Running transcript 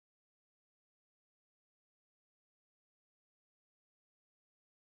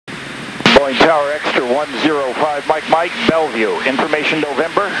Boeing Tower Extra 105, Mike, Bellevue. Information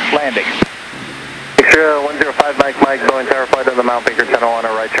November, landing. Extra 105, Mike, Boeing Tower flight of the Mount Baker Tunnel on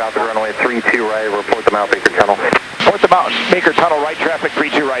our right traffic runway 32 right, report the Mount Baker Tunnel. Report the Mount Baker Tunnel, right traffic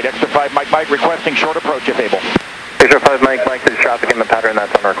 32 right, Extra 5, Mike, requesting short approach if able. Extra 5, Mike, there's traffic in the pattern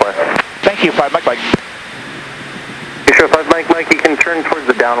that's on request. Thank you, 5, Mike. Extra 5, Mike, you can turn towards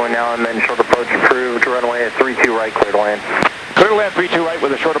the downwind now and then short approach approved, runway 32 right, clear to land. Clear to land 32 right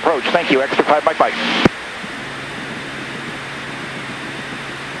with a short approach, thank you, Extra 5, Mike.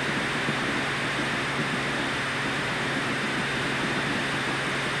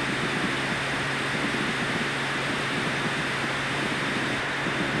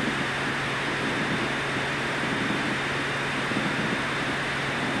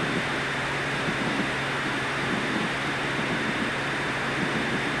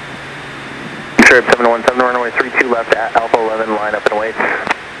 Trip 717, runway 32 left at Alpha 11, line up and wait.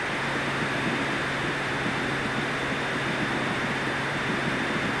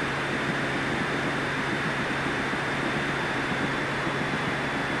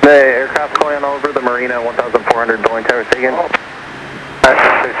 The aircraft calling over the Marina 1400 Boeing Tower, say again.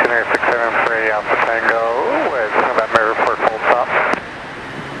 Stationary 673 Alpha Tango with November report full stop.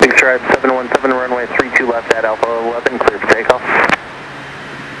 Big Stripe 717, runway 32 left at Alpha 11, clear for takeoff.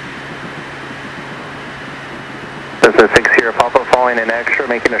 This is 6 Sierra Papa following an extra,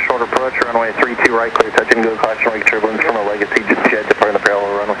 making a short approach, runway 32 right, clear touch and go, caution wake turbulence from a legacy jet departing the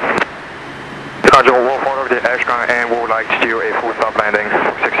parallel runway. Roger, we'll forward over the extra and we would like to do a full stop landing,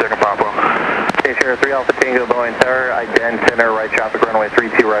 6 Sierra Papa. Sierra 3 Alpha Tango Boeing Tower, ident center right traffic, runway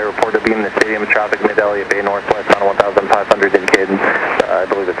 32 right, report to beam the stadium traffic mid-Elliott Bay Northwest on 1500 in cadence, I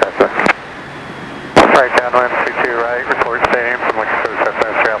believe it's Cessna. Right downwind, 32 right, report stadium from which goes Cessna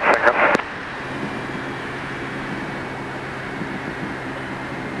 3 Alpha Tango.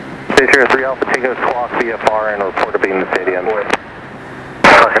 Sierra 3 Alpha Tango clock VFR and report to beam the stadium.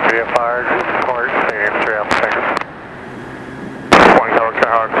 Clock VFR, report stadium 3 Alpha Tango. 1 Tower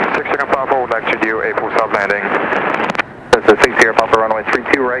Skyhawk, 6 Sierra Papa would like to do a full stop landing. This is 6 Sierra Papa runway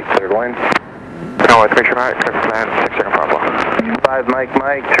 32 right, clear to land. No, it's mission right, clear to land, 6 Sierra Papa. 5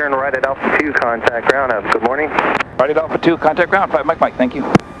 Mike, turn right at Alpha 2, contact ground, have good morning. Right at Alpha 2, contact ground, 5, Mike, thank you.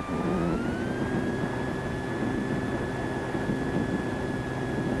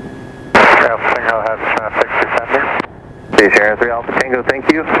 Alpha Tango has traffic descending. Sierra 3 Alpha Tango,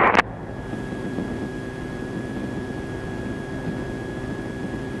 thank you.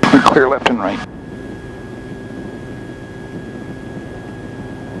 Clear left and right.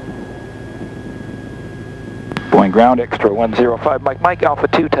 Boeing ground, extra 105, Mike, Alpha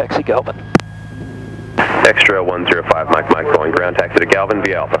 2, taxi Galvin. Extra 105, Mike, Boeing ground, taxi to Galvin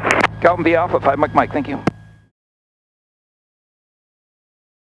via Alpha. Galvin via Alpha, 5, Mike, thank you.